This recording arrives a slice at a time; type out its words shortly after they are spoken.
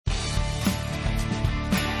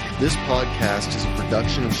This podcast is a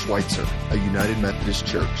production of Schweitzer, a United Methodist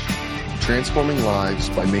Church, transforming lives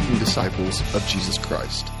by making disciples of Jesus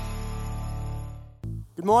Christ.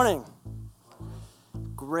 Good morning.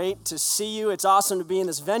 Great to see you. It's awesome to be in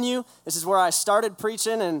this venue. This is where I started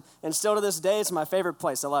preaching, and still to this day, it's my favorite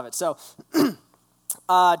place. I love it. So,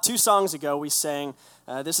 2 songs ago, we sang,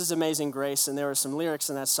 This is Amazing Grace, and there were some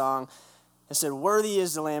lyrics in that song that said, "Worthy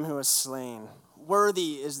is the Lamb who was slain.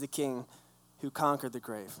 Worthy is the King who conquered the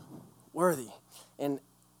grave." Worthy. And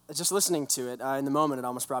just listening to it, in the moment, it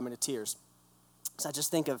almost brought me to tears. So I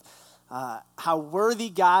just think of how worthy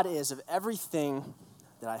God is of everything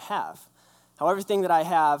that I have. How everything that I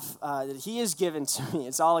have, that he has given to me,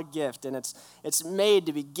 it's all a gift, and it's made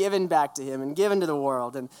to be given back to him and given to the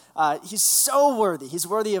world. And he's so worthy. He's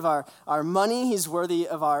worthy of our money. He's worthy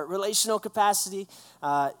of our relational capacity.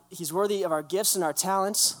 He's worthy of our gifts and our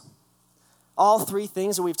talents. All 3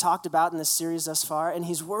 things that we've talked about in this series thus far, and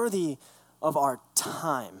he's worthy of our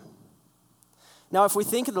time. Now, if we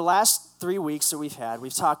think of the last 3 weeks that we've had,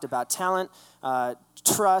 we've talked about talent,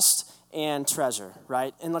 trust, and treasure,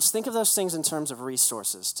 right? And let's think of those things in terms of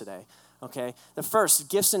resources today, okay? The first,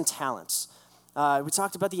 gifts and talents. We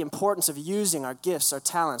talked about the importance of using our gifts, our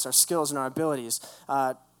talents, our skills, and our abilities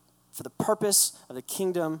for the purpose of the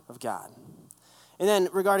kingdom of God. And then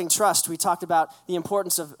regarding trust, we talked about the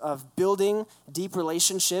importance of building deep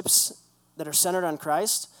relationships that are centered on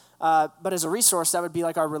Christ. But as a resource, that would be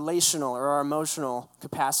like our relational or our emotional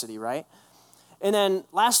capacity, right? And then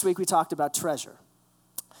last week, we talked about treasure.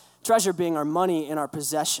 Treasure being our money and our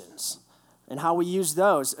possessions, and how we use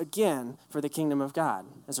those, again, for the kingdom of God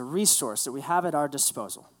as a resource that we have at our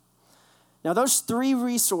disposal. Now, those 3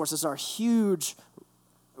 resources are huge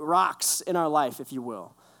rocks in our life, if you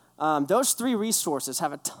will. Those 3 resources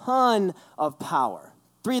have a ton of power.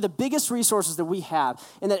 3 of the biggest resources that we have,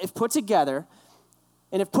 and that if put together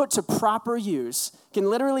and if put to proper use, can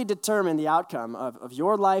literally determine the outcome of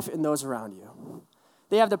your life and those around you.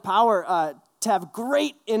 They have the power to have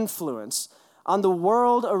great influence on the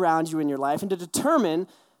world around you in your life and to determine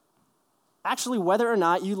actually whether or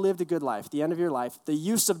not you lived a good life. At the end of your life, the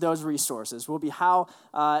use of those resources will be how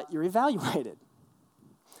you're evaluated.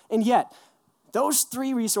 And yet, those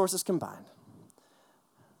 3 resources combined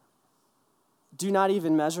do not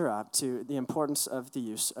even measure up to the importance of the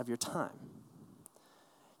use of your time.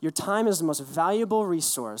 Your time is the most valuable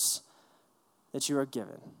resource that you are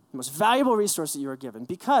given. The most valuable resource that you are given.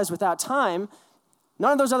 Because without time,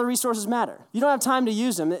 none of those other resources matter. You don't have time to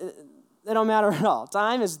use them. They don't matter at all.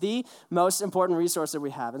 Time is the most important resource that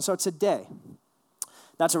we have. And so today,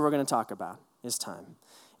 that's what we're going to talk about, is time.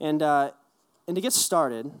 And to get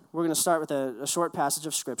started, we're going to start with a short passage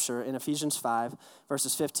of Scripture in Ephesians 5,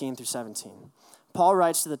 verses 15 through 17. Paul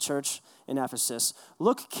writes to the church in Ephesus,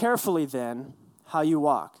 "Look carefully then how you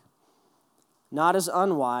walk, not as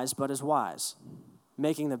unwise, but as wise,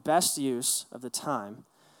 making the best use of the time,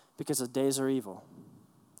 because the days are evil.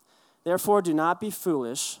 Therefore do not be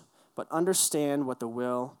foolish, but understand what the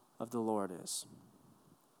will of the Lord is."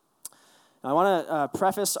 Now, I want to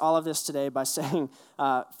preface all of this today by saying,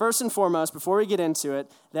 first and foremost, before we get into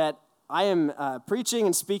it, that I am preaching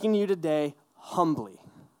and speaking to you today humbly,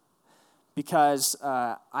 because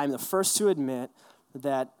I'm the first to admit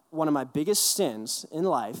that one of my biggest sins in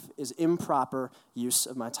life is improper use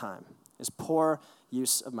of my time, is poor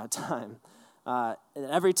use of my time. And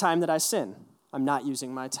every time that I sin, I'm not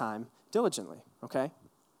using my time diligently, okay?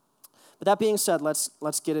 But that being said,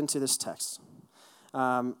 let's get into this text.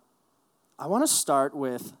 I want to start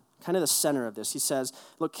with kind of the center of this. He says,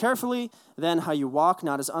 "Look carefully then how you walk,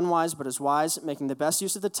 not as unwise, but as wise, making the best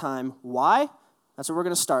use of the time." Why? That's where we're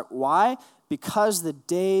going to start. Why? Because the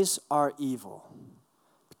days are evil.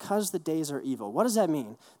 Because the days are evil. What does that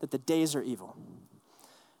mean, that the days are evil?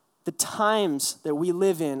 The times that we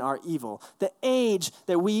live in are evil. The age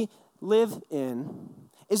that we live in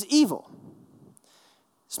is evil.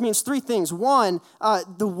 This means 3 things. 1,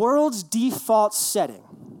 the world's default setting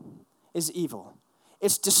is evil.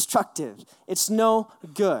 It's destructive. It's no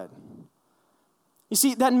good. You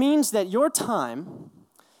see, that means that your time,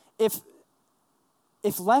 if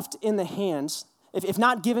left in the hands, if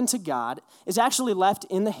not given to God, is actually left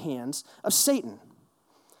in the hands of Satan.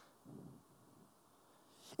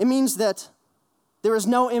 It means that there is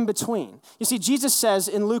no in-between. You see, Jesus says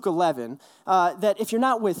in Luke 11 that if you're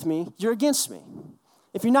not with me, you're against me.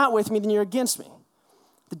 If you're not with me, then you're against me.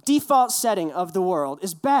 The default setting of the world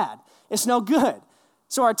is bad. It's no good.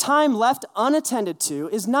 So our time left unattended to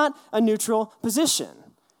is not a neutral position.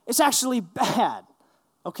 It's actually bad,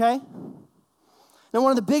 okay? Now,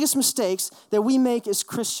 one of the biggest mistakes that we make as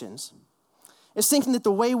Christians is thinking that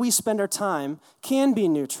the way we spend our time can be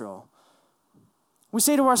neutral. We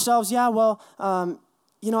say to ourselves, yeah, well,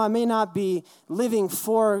 I may not be living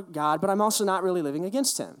for God, but I'm also not really living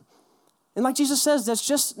against him. And like Jesus says, that's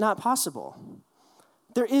just not possible.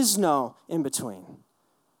 There is no in between.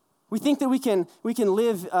 We think that we can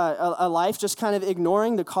live a life just kind of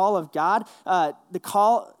ignoring the call of God, the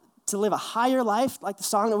call to live a higher life, like the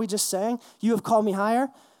song that we just sang, "You have called me higher."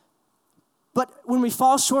 But when we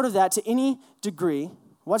fall short of that to any degree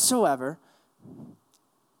whatsoever,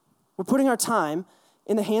 we're putting our time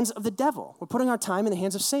in the hands of the devil. We're putting our time in the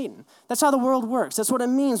hands of Satan. That's how the world works. That's what it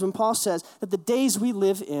means when Paul says that the days we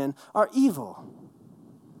live in are evil.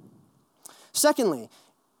 Secondly,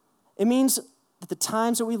 it means that the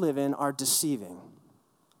times that we live in are deceiving.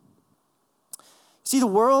 See, the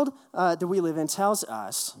world that we live in tells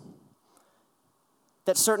us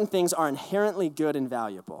that certain things are inherently good and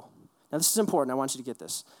valuable. Now, this is important. I want you to get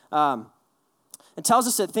this. It tells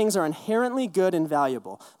us that things are inherently good and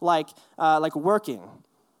valuable, like working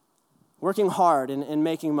hard and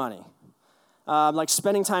making money, like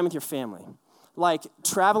spending time with your family, like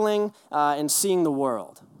traveling and seeing the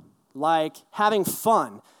world, like having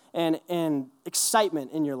fun and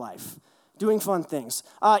excitement in your life, doing fun things,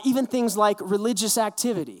 even things like religious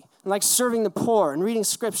activity, like serving the poor and reading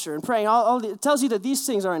scripture and praying. It tells you that these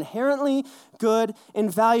things are inherently good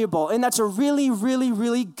and valuable, and that's a really, really,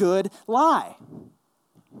 really good lie.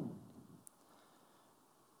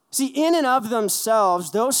 See, in and of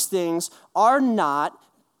themselves, those things are not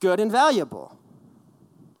good and valuable.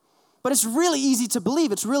 But it's really easy to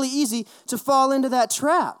believe. It's really easy to fall into that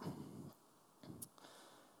trap.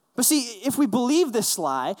 But see, if we believe this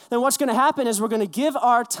lie, then what's going to happen is we're going to give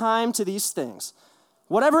our time to these things.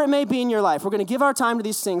 Whatever it may be in your life, we're going to give our time to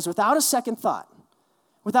these things without a second thought,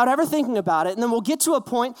 without ever thinking about it. And then we'll get to a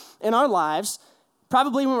point in our lives,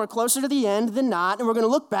 probably when we're closer to the end than not, and we're going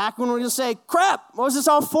to look back and we're going to say, crap, what was this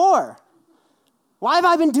all for? Why have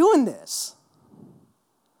I been doing this?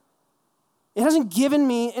 It hasn't given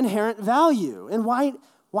me inherent value. And why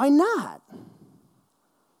not?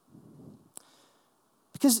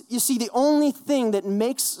 Because you see, the only thing that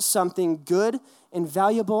makes something good and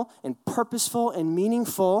valuable and purposeful and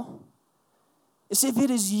meaningful is if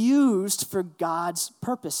it is used for God's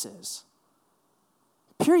purposes.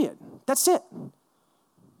 Period. That's it.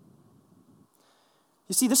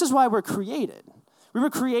 You see, this is why we're created. We were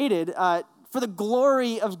created for the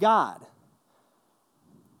glory of God.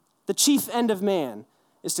 The chief end of man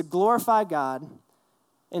is to glorify God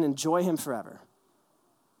and enjoy him forever.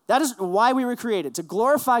 That is why we were created, to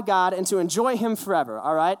glorify God and to enjoy him forever,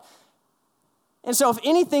 all right? And so if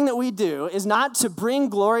anything that we do is not to bring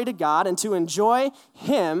glory to God and to enjoy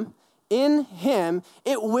him, in him,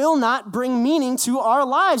 it will not bring meaning to our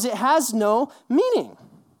lives. It has no meaning.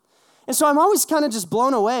 And so I'm always kind of just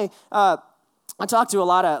blown away. I talk to a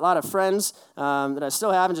lot of friends that I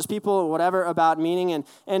still have and just people, whatever, about meaning.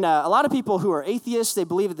 And a lot of people who are atheists, they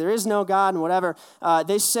believe that there is no God and whatever,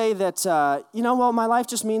 they say that, my life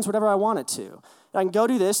just means whatever I want it to. I can go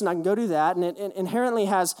do this and I can go do that, and it inherently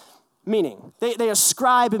has meaning. They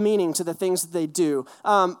ascribe a meaning to the things that they do.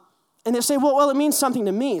 And they say, well, it means something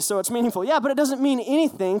to me, so it's meaningful. Yeah, but it doesn't mean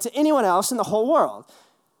anything to anyone else in the whole world.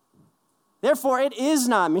 Therefore, it is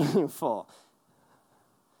not meaningful.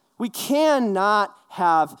 We cannot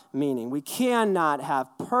have meaning. We cannot have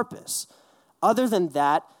purpose other than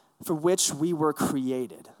that for which we were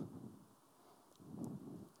created.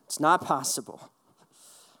 It's not possible.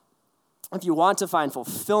 If you want to find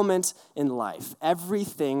fulfillment in life,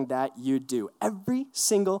 everything that you do, every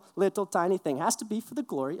single little tiny thing has to be for the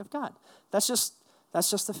glory of God. That's just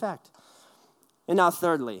the fact. And now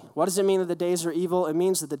thirdly, what does it mean that the days are evil? It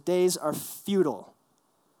means that the days are futile.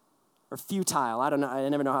 Or futile. I don't know. I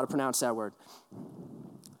never know how to pronounce that word.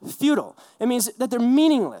 Futile. It means that they're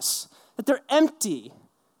meaningless, that they're empty,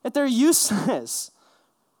 that they're useless.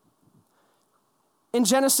 In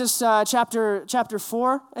Genesis chapter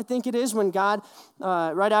 4, I think it is, when God,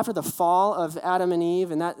 right after the fall of Adam and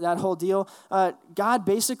Eve and that whole deal, God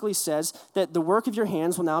basically says that the work of your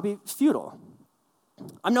hands will now be futile.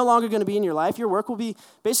 I'm no longer going to be in your life. Your work will be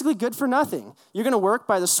basically good for nothing. You're going to work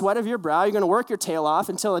by the sweat of your brow. You're going to work your tail off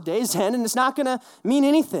until a day's end, and it's not going to mean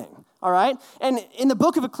anything, all right? And in the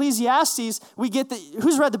book of Ecclesiastes, we get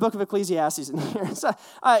who's read the book of Ecclesiastes in here? So,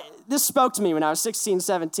 this spoke to me when I was 16,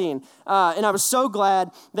 17, and I was so glad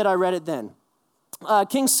that I read it then.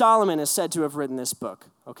 King Solomon is said to have written this book,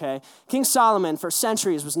 okay? King Solomon, for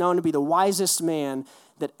centuries, was known to be the wisest man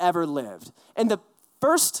that ever lived. And the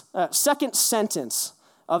second sentence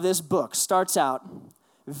of this book starts out,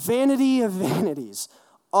 "Vanity of vanities,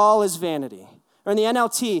 all is vanity. Or in the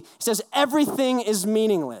NLT, it says, everything is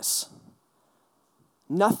meaningless.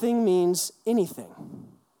 Nothing means anything.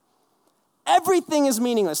 Everything is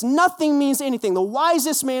meaningless. Nothing means anything. The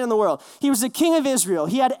wisest man in the world. He was the king of Israel.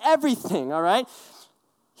 He had everything, all right?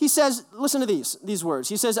 He says, listen to these words.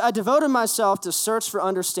 He says, I devoted myself to search for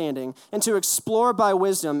understanding and to explore by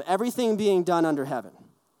wisdom everything being done under heaven.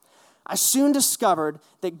 I soon discovered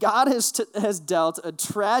that God has dealt a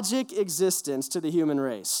tragic existence to the human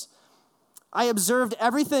race. I observed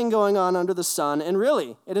everything going on under the sun, and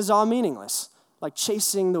really, it is all meaningless, like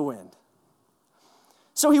chasing the wind.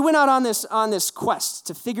 So he went out on this quest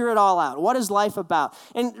to figure it all out. What is life about?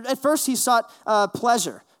 And at first he sought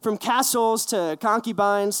pleasure, from castles to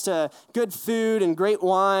concubines to good food and great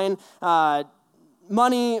wine,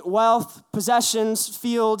 money, wealth, possessions,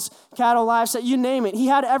 fields, cattle, livestock, you name it. He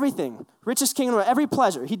had everything. Richest king in the world, every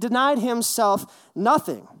pleasure. He denied himself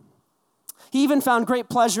nothing. He even found great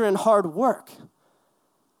pleasure in hard work.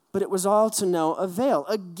 But it was all to no avail.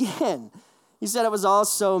 Again, he said it was all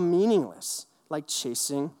so meaningless, like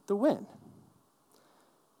chasing the wind.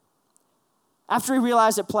 After he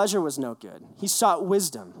realized that pleasure was no good, he sought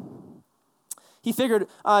wisdom. He figured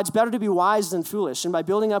it's better to be wise than foolish, and by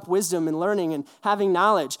building up wisdom and learning and having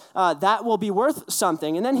knowledge, that will be worth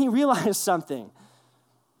something. And then he realized something,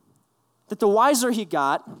 that the wiser he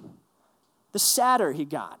got, the sadder he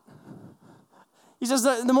got. He says,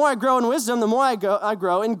 the more I grow in wisdom, the more I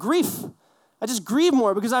grow in grief. I just grieve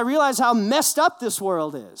more because I realize how messed up this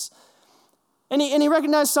world is. And he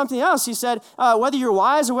recognized something else. He said, whether you're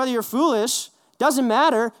wise or whether you're foolish, doesn't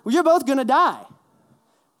matter. You're both going to die.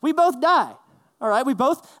 We both die. All right, we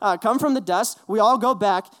both come from the dust. We all go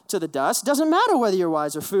back to the dust. Doesn't matter whether you're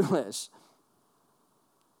wise or foolish.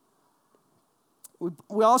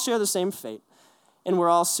 We all share the same fate, and we're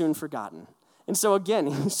all soon forgotten. And so again,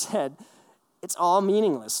 he said, it's all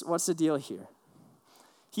meaningless. What's the deal here?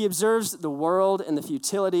 He observes the world and the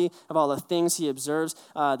futility of all the things he observes,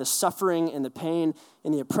 the suffering and the pain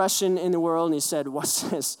and the oppression in the world. And he said, what's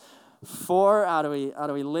this for? How do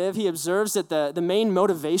we live? He observes that the main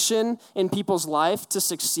motivation in people's life to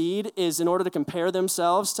succeed is in order to compare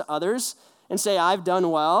themselves to others and say, I've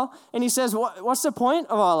done well. And he says, what's the point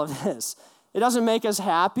of all of this? It doesn't make us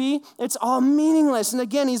happy. It's all meaningless. And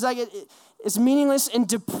again, he's like, it's meaningless and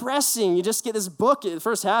depressing. You just get this book, the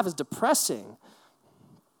first half is depressing.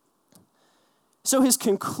 So his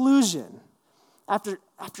conclusion, after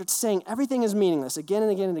saying everything is meaningless again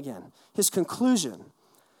and again and again, his conclusion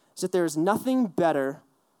is that there is nothing better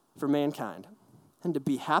for mankind than to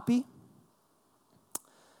be happy,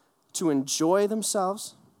 to enjoy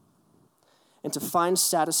themselves, and to find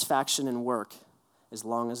satisfaction in work as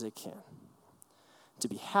long as they can. To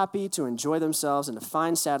be happy, to enjoy themselves, and to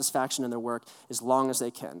find satisfaction in their work as long as they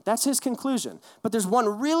can. That's his conclusion. But there's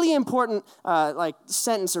one really important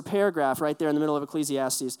sentence or paragraph right there in the middle of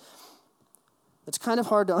Ecclesiastes that's kind of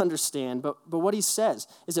hard to understand, but what he says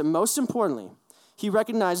is that most importantly, he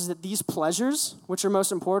recognizes that these pleasures, which are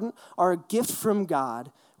most important, are a gift from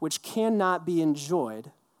God which cannot be enjoyed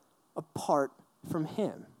apart from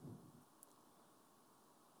him.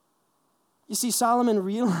 You see, Solomon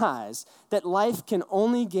realized that life can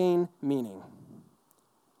only gain meaning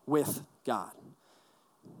with God.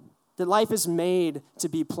 That life is made to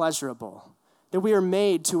be pleasurable. That we are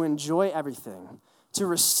made to enjoy everything, to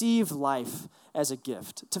receive life as a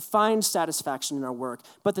gift, to find satisfaction in our work,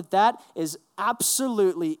 but that is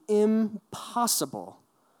absolutely impossible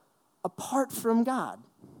apart from God.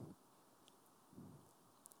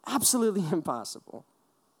 Absolutely impossible.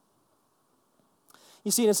 You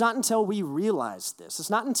see, it's not until we realize this, it's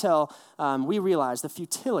not until we realize the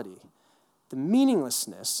futility, the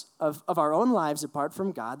meaninglessness of our own lives apart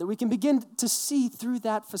from God, that we can begin to see through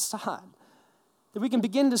that facade. That we can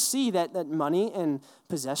begin to see that money and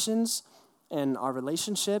possessions and our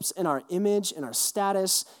relationships and our image and our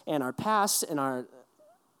status and our past and our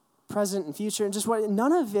present and future and just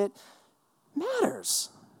none of it matters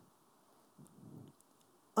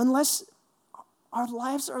unless our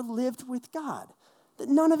lives are lived with God. That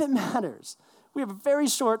none of it matters. We have a very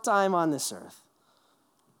short time on this earth.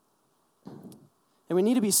 And we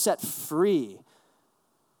need to be set free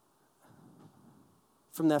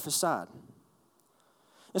from that facade.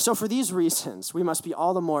 And so for these reasons, we must be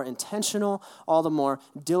all the more intentional, all the more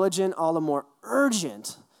diligent, all the more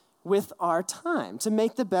urgent with our time to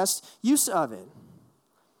make the best use of it.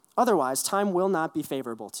 Otherwise, time will not be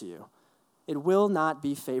favorable to you. It will not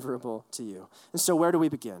be favorable to you. And so where do we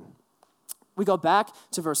begin? We go back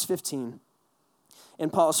to verse 15.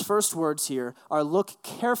 And Paul's first words here are, look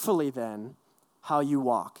carefully then how you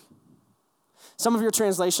walk. Some of your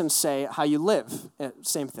translations say how you live.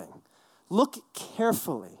 Same thing. Look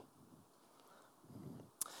carefully.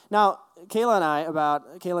 Now,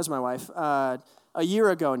 Kayla's my wife, a year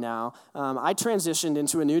ago now, I transitioned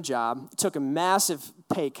into a new job, took a massive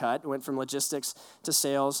pay cut, went from logistics to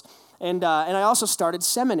sales, and I also started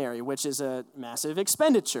seminary, which is a massive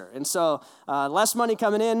expenditure. And so less money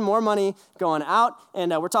coming in, more money going out,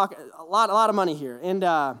 and we're talking a lot of money here. And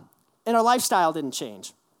our lifestyle didn't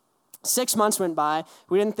change. 6 months went by,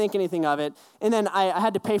 we didn't think anything of it, and then I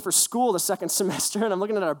had to pay for school the second semester, and I'm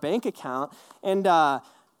looking at our bank account, and I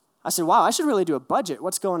said, wow, I should really do a budget.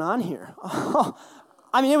 What's going on here?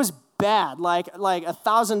 I mean, it was bad, like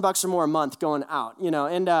 $1,000 or more a month going out,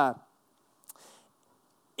 and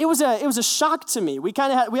it was a shock to me. We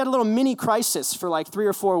had a little mini crisis for like 3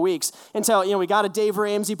 or 4 weeks until, we got a Dave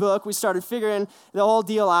Ramsey book. We started figuring the whole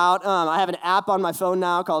deal out. I have an app on my phone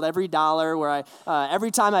now called Every Dollar where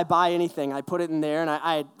every time I buy anything, I put it in there,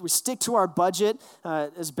 and we stick to our budget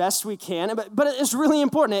as best we can. But it's really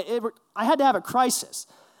important. I had to have a crisis.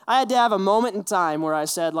 I had to have a moment in time where I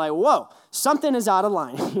said, like, whoa, something is out of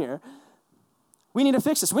line here. We need to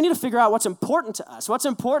fix this. We need to figure out what's important to us, what's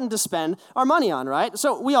important to spend our money on, right?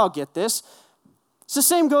 So we all get this. It's the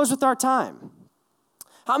same goes with our time.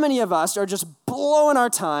 How many of us are just blowing our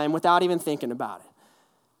time without even thinking about it?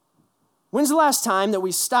 When's the last time that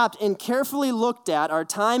we stopped and carefully looked at our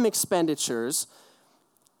time expenditures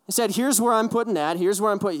and said, here's where I'm putting that, here's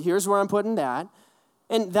where I'm putting that,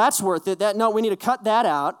 and that's worth it. No, we need to cut that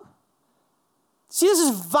out. See, this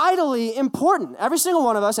is vitally important. Every single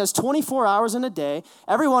one of us has 24 hours in a day.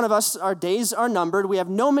 Every one of us, our days are numbered. We have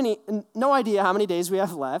no idea how many days we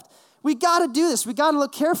have left. We got to do this. We got to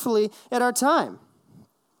look carefully at our time.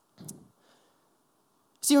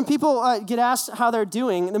 See, when people get asked how they're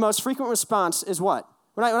doing, the most frequent response is what?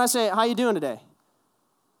 When I say, how you doing today?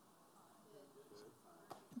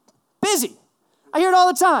 Busy. I hear it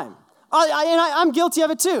all the time. I'm guilty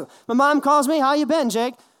of it too. My mom calls me, how you been,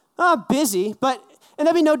 Jake? Oh, busy, and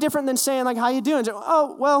that'd be no different than saying, like, how you doing?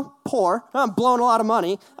 Oh, well, poor. I'm blowing a lot of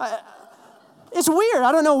money. It's weird.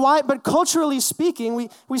 I don't know why, but culturally speaking,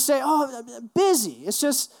 we say, oh, busy. It's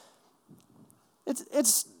just,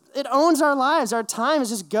 it owns our lives. Our time is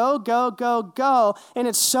just go, go, go, go. And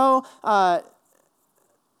it's so,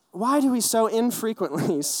 why do we so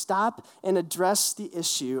infrequently stop and address the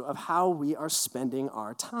issue of how we are spending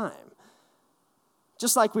our time?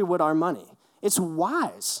 Just like we would our money. It's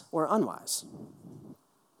wise or unwise.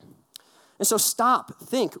 And so stop,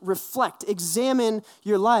 think, reflect, examine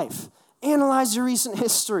your life, analyze your recent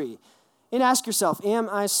history, and ask yourself, am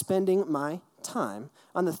I spending my time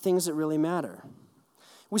on the things that really matter?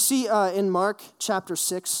 We see in Mark chapter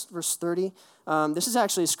 6, verse 30, this is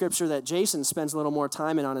actually a scripture that Jason spends a little more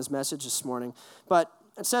time in on his message this morning, but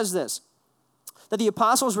it says this, that the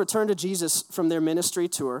apostles returned to Jesus from their ministry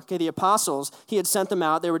tour. Okay, the apostles, he had sent them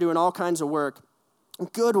out. They were doing all kinds of work,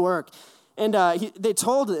 good work. And they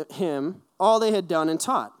told him all they had done and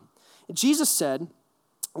taught. And Jesus said,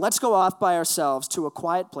 let's go off by ourselves to a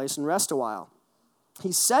quiet place and rest a while.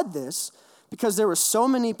 He said this because there were so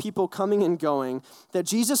many people coming and going that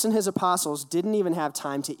Jesus and his apostles didn't even have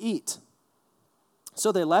time to eat.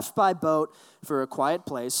 So they left by boat for a quiet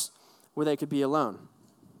place where they could be alone.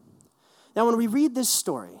 Now, when we read this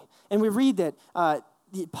story, and we read that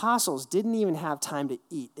the apostles didn't even have time to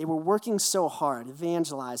eat. They were working so hard,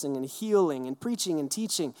 evangelizing and healing and preaching and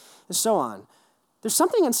teaching and so on. There's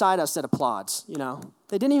something inside us that applauds,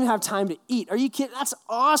 They didn't even have time to eat. Are you kidding? That's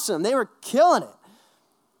awesome. They were killing it.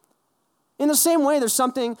 In the same way, there's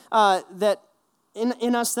something that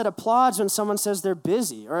in us that applauds when someone says they're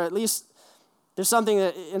busy, or at least there's something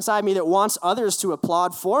that inside me that wants others to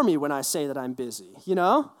applaud for me when I say that I'm busy,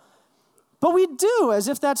 But we do, as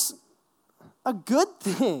if that's a good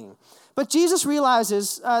thing. But Jesus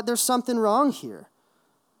realizes there's something wrong here.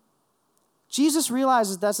 Jesus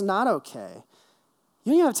realizes that's not okay.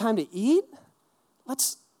 You don't even have time to eat?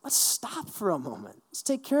 Let's stop for a moment. Let's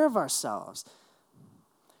take care of ourselves.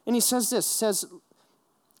 And he says this,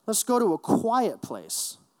 let's go to a quiet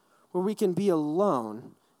place where we can be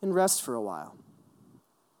alone and rest for a while.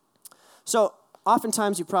 So,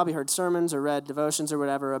 oftentimes, you've probably heard sermons or read devotions or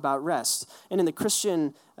whatever about rest. And in the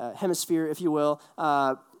Christian hemisphere, if you will,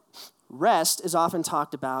 rest is often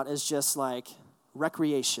talked about as just like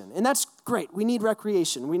recreation. And that's great. We need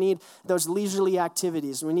recreation. We need those leisurely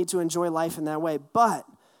activities. We need to enjoy life in that way. But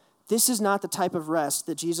this is not the type of rest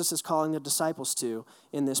that Jesus is calling the disciples to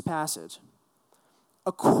in this passage.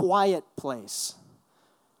 A quiet place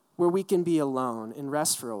where we can be alone and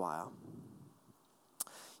rest for a while.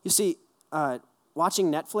 You see,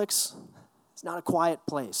 watching Netflix is not a quiet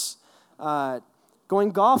place.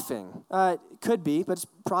 Going golfing could be, but it's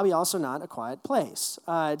probably also not a quiet place.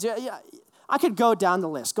 I could go down the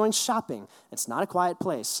list. Going shopping, it's not a quiet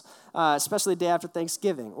place, especially the day after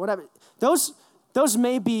Thanksgiving. Whatever. Those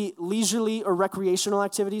may be leisurely or recreational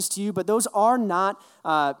activities to you, but those are not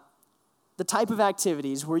the type of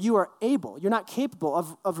activities where you're not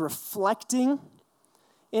capable of reflecting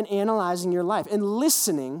and analyzing your life and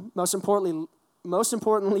listening, most importantly,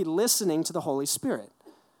 listening to the Holy Spirit.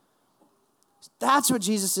 That's what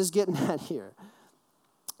Jesus is getting at here.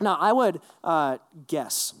 Now, I would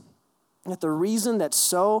guess that the reason that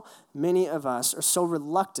so many of us are so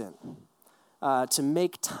reluctant to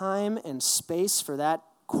make time and space for that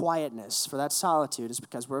quietness, for that solitude, is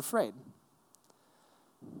because we're afraid.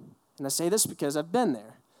 And I say this because I've been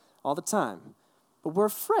there all the time. But we're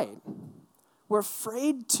afraid. We're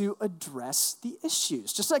afraid to address the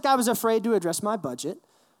issues. Just like I was afraid to address my budget,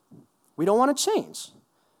 we don't want to change.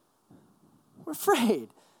 We're afraid.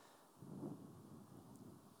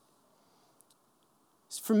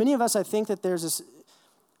 For many of us, I think that there's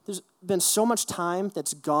been so much time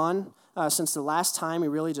that's gone since the last time we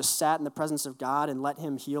really just sat in the presence of God and let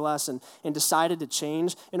him heal us and decided to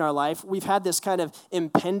change in our life. We've had this kind of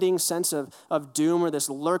impending sense of doom, or this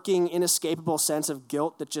lurking, inescapable sense of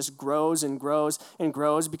guilt that just grows and grows and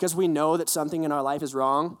grows because we know that something in our life is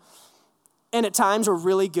wrong. And at times we're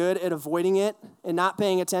really good at avoiding it and not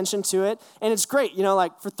paying attention to it. And it's great,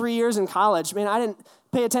 like for 3 years in college, man, I didn't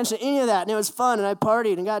pay attention to any of that. And it was fun, and I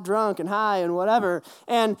partied and got drunk and high and whatever.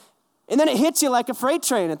 And then it hits you like a freight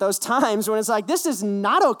train at those times when it's like, this is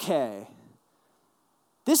not okay.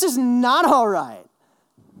 This is not all right.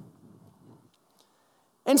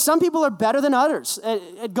 And some people are better than others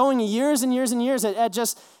at going years and years and years at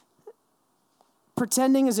just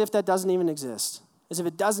pretending as if that doesn't even exist, as if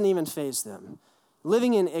it doesn't even faze them,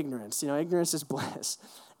 living in ignorance. Ignorance is bliss.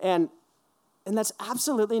 And that's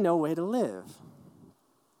absolutely no way to live.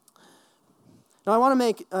 Now, I want to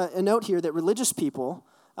make a note here that religious people,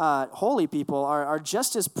 holy people, are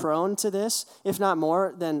just as prone to this, if not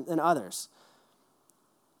more, than others.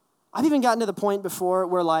 I've even gotten to the point before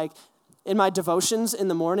where, in my devotions in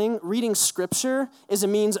the morning, reading scripture is a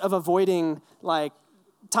means of avoiding,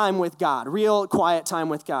 time with God, real quiet time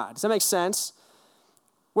with God. Does that make sense?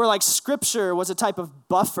 Where scripture was a type of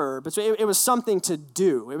buffer, but it was something to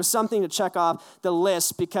do. It was something to check off the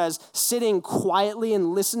list because sitting quietly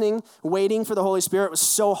and listening, waiting for the Holy Spirit was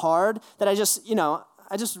so hard that I just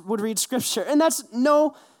would read scripture. And that's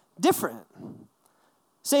no different.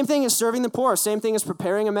 Same thing as serving the poor. Same thing as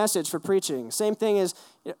preparing a message for preaching. Same thing as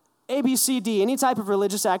A, B, C, D. Any type of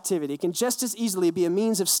religious activity can just as easily be a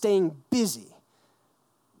means of staying busy.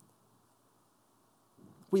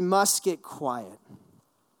 We must get quiet.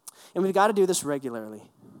 And we've got to do this regularly.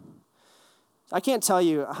 I can't tell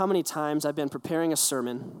you how many times I've been preparing a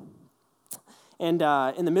sermon, and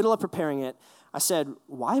in the middle of preparing it, I said,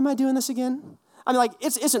 why am I doing this again? I mean,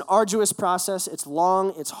 it's an arduous process. It's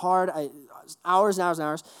long. It's hard. Hours and hours and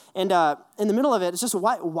hours. And in the middle of it, it's just,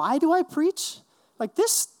 why do I preach?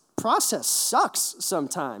 This process sucks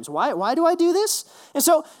sometimes. Why do I do this? And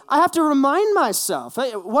so I have to remind myself,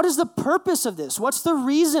 what is the purpose of this? What's the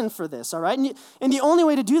reason for this, all right? And the only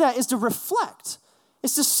way to do that is to reflect.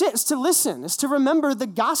 It's to sit, it's to listen, it's to remember the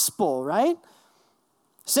gospel, right?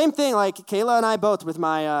 Same thing, Kayla and I both with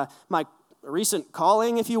my recent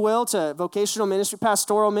calling, if you will, to vocational ministry,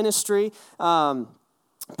 pastoral ministry,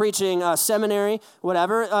 preaching, seminary,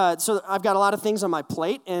 whatever. So I've got a lot of things on my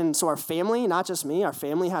plate, and so our family, not just me, our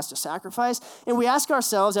family has to sacrifice. And we ask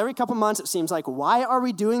ourselves every couple months, it seems like, why are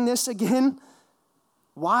we doing this again?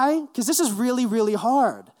 Why? Because this is really, really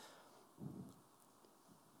hard.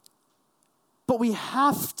 But we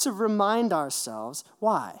have to remind ourselves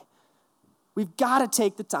why. We've got to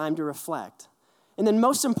take the time to reflect. And then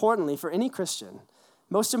most importantly, for any Christian,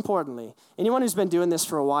 most importantly, anyone who's been doing this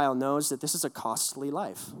for a while knows that this is a costly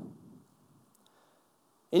life.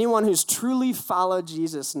 Anyone who's truly followed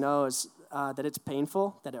Jesus knows that it's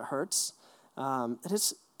painful, that it hurts,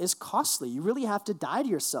 that it's costly. You really have to die to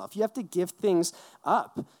yourself. You have to give things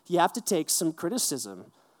up. You have to take some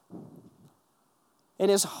criticism.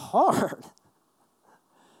 And it's hard.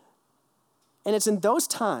 And it's in those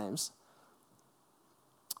times,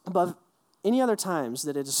 above any other times,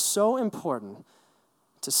 that it is so important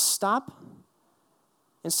to stop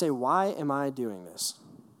and say, why am I doing this?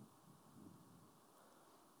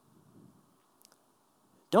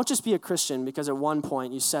 Don't just be a Christian because at one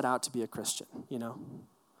point you set out to be a Christian,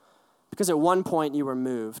 Because at one point you were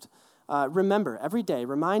moved. Remember, every day,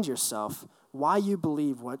 remind yourself why you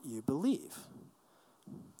believe what you believe.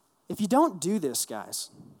 If you don't do this,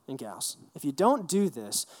 guys and gals, if you don't do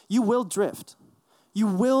this, you will drift. You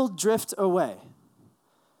will drift away.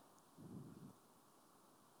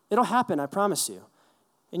 It'll happen, I promise you.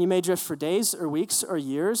 And you may drift for days or weeks or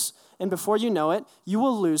years, and before you know it, you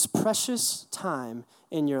will lose precious time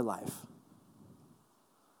in your life.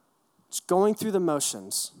 Just going through the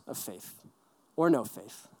motions of faith, or no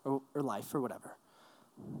faith, or life, or whatever.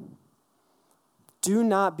 Do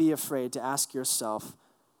not be afraid to ask yourself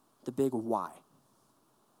the big why.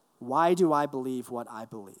 Why do I believe what I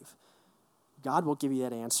believe? God will give you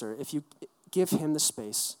that answer if you give him the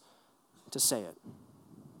space to say it.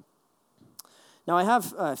 Now, I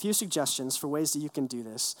have a few suggestions for ways that you can do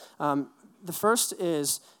this. The first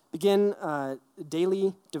is begin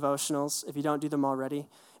daily devotionals if you don't do them already.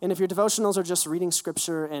 And if your devotionals are just reading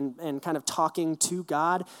scripture and kind of talking to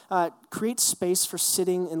God, create space for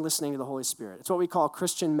sitting and listening to the Holy Spirit. It's what we call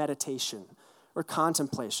Christian meditation or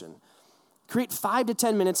contemplation. Create 5 to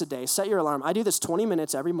 10 minutes a day. Set your alarm. I do this 20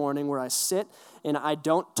 minutes every morning where I sit and I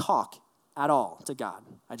don't talk at all to God.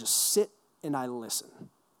 I just sit and I listen.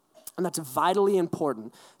 And that's vitally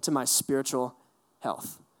important to my spiritual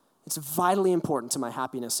health. It's vitally important to my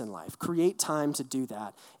happiness in life. Create time to do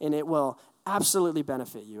that, and it will absolutely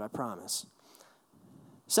benefit you, I promise.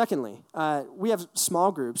 Secondly, we have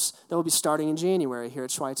small groups that will be starting in January here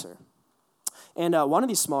at Schweitzer. And one of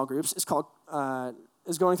these small groups is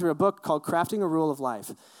going through a book called Crafting a Rule of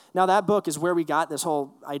Life. Now, that book is where we got this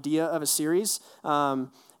whole idea of a series. And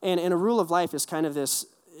a rule of life is kind of this.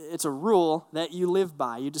 It's a rule that you live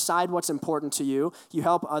by. You decide what's important to you. You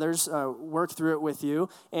help others work through it with you,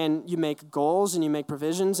 and you make goals and you make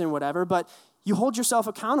provisions and whatever. But you hold yourself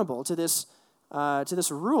accountable to this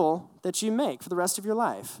rule that you make for the rest of your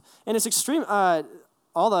life. And it's extreme.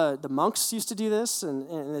 All the monks used to do this,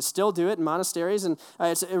 and they still do it in monasteries. And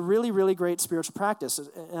it's a really, really great spiritual practice.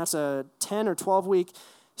 And that's a 10 or 12-week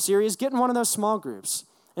series. Get in one of those small groups.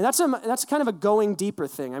 And that's kind of a going deeper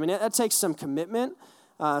thing. I mean, that takes some commitment.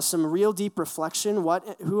 Some real deep reflection.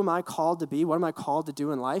 Who am I called to be? What am I called to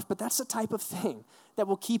do in life? But that's the type of thing that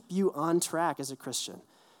will keep you on track as a Christian.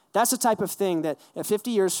 That's the type of thing that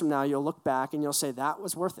 50 years from now, you'll look back and you'll say, that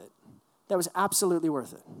was worth it. That was absolutely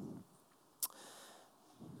worth it.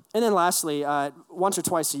 And then lastly, once or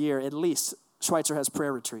twice a year, at least, Schweitzer has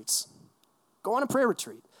prayer retreats. Go on a prayer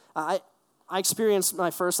retreat. I experienced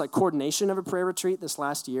my first coordination of a prayer retreat this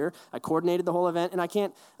last year. I coordinated the whole event, and I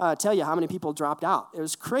can't tell you how many people dropped out. It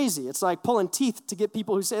was crazy. It's like pulling teeth to get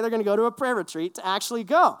people who say they're going to go to a prayer retreat to actually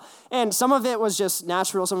go. And some of it was just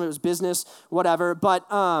natural, some of it was business, whatever. But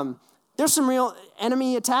there's some real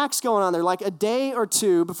enemy attacks going on there. Like a day or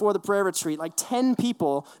two before the prayer retreat, 10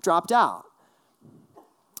 people dropped out.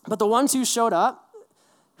 But the ones who showed up,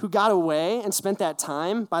 who got away and spent that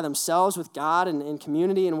time by themselves with God and in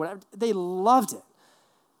community and whatever, they loved it.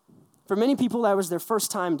 For many people, that was their first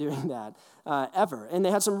time doing that ever, and they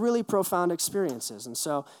had some really profound experiences. And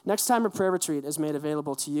so next time a prayer retreat is made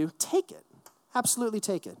available to you, take it. Absolutely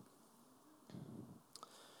take it.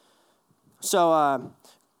 So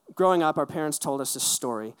growing up, our parents told us this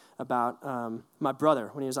story about my brother.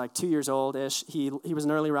 When he was 2 years old-ish, he was an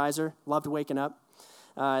early riser, loved waking up.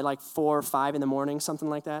 4 or 5 in the morning, something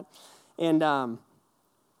like that. And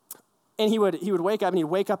he would wake up, and he'd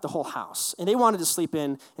wake up the whole house. And they wanted to sleep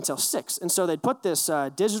in until 6. And so they'd put this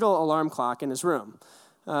digital alarm clock in his room.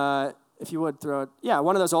 If you would throw it,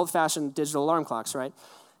 one of those old-fashioned digital alarm clocks, right?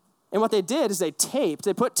 And what they did is they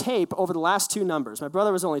put tape over the last 2 numbers. My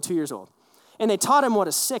brother was only 2 years old. And they taught him what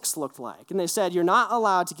a 6 looked like. And they said, you're not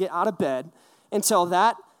allowed to get out of bed until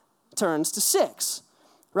that turns to 6.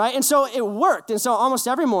 Right? And so it worked. And so almost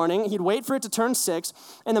every morning, he'd wait for it to turn 6.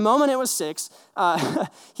 And the moment it was 6,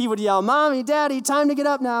 he would yell, Mommy, Daddy, time to get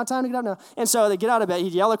up now, time to get up now. And so they'd get out of bed.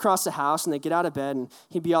 He'd yell across the house, and they'd get out of bed, and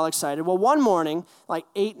he'd be all excited. Well, one morning,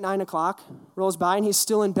 8, 9 o'clock rolls by, and he's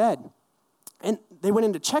still in bed. And they went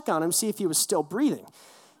in to check on him, see if he was still breathing.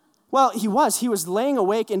 Well, he was. He was laying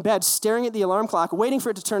awake in bed, staring at the alarm clock, waiting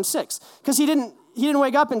for it to turn 6. Because he didn't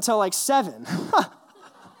wake up until 7.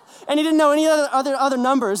 And he didn't know any other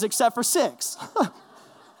numbers except for 6.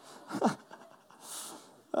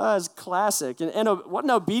 That's classic. And what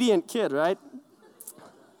an obedient kid, right?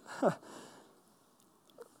 But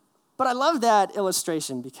I love that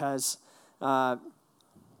illustration because how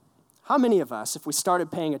many of us, if we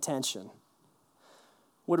started paying attention,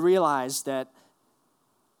 would realize that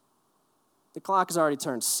the clock has already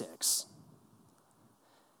turned 6?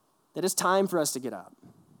 That it's time for us to get up.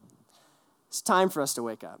 It's time for us to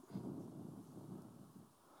wake up.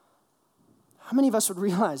 How many of us would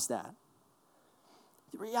realize that?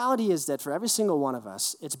 The reality is that for every single one of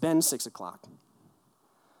us, it's been 6 o'clock.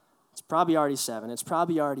 It's probably already 7. It's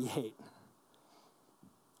probably already 8.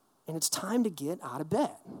 And it's time to get out of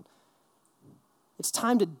bed. It's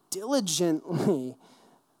time to diligently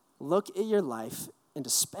look at your life and to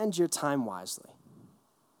spend your time wisely.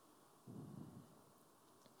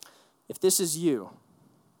 If this is you,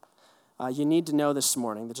 you need to know this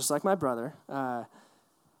morning that just like my brother,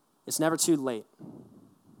 it's never too late.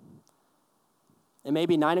 It may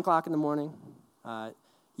be 9 o'clock in the morning.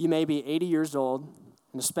 You may be 80 years old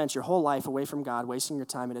and have spent your whole life away from God, wasting your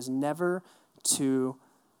time. It is never too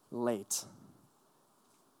late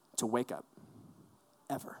to wake up,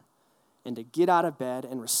 ever, and to get out of bed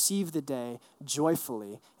and receive the day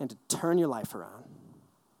joyfully and to turn your life around.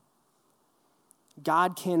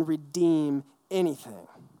 God can redeem anything.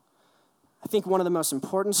 I think one of the most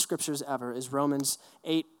important scriptures ever is Romans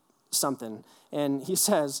 8 something. And he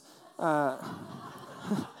says that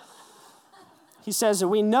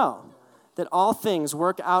we know that all things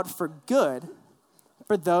work out for good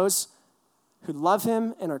for those who love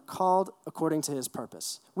him and are called according to his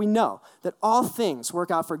purpose. We know that all things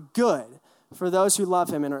work out for good for those who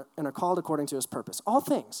love him and are called according to his purpose. All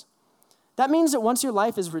things. That means that once your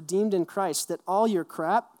life is redeemed in Christ, that all your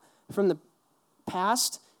crap from the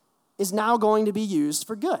past is now going to be used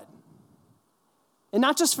for good. And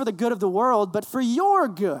not just for the good of the world, but for your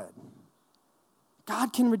good.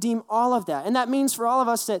 God can redeem all of that. And that means for all of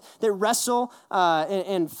us that wrestle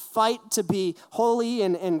and fight to be holy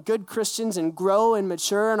and good Christians and grow and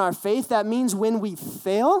mature in our faith, that means when we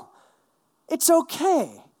fail, it's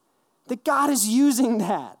okay that God is using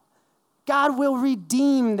that. God will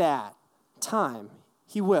redeem that time.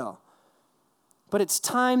 He will. But it's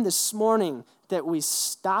time this morning that we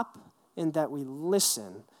stop and that we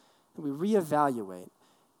listen, that we reevaluate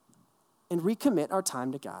and recommit our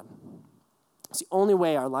time to God. It's the only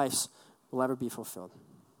way our lives will ever be fulfilled.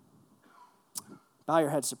 Bow your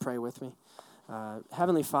heads to pray with me.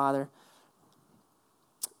 Heavenly Father,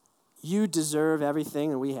 you deserve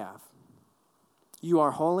everything that we have. You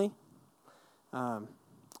are holy.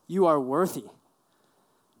 You are worthy.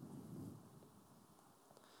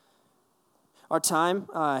 Our time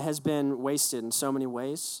has been wasted in so many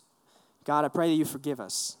ways. God, I pray that you forgive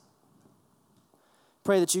us.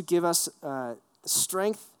 Pray that you give us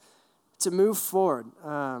strength to move forward,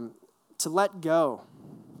 to let go,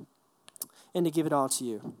 and to give it all to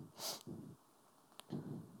you.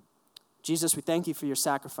 Jesus, we thank you for your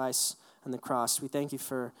sacrifice on the cross. We thank you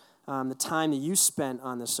for the time that you spent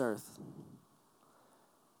on this earth.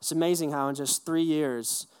 It's amazing how in just 3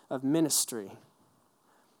 years of ministry,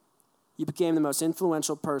 you became the most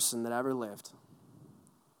influential person that ever lived.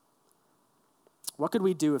 What could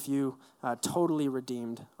we do if you totally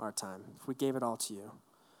redeemed our time, if we gave it all to you?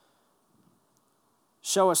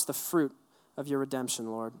 Show us the fruit of your redemption,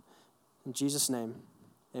 Lord. In Jesus' name,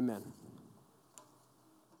 amen.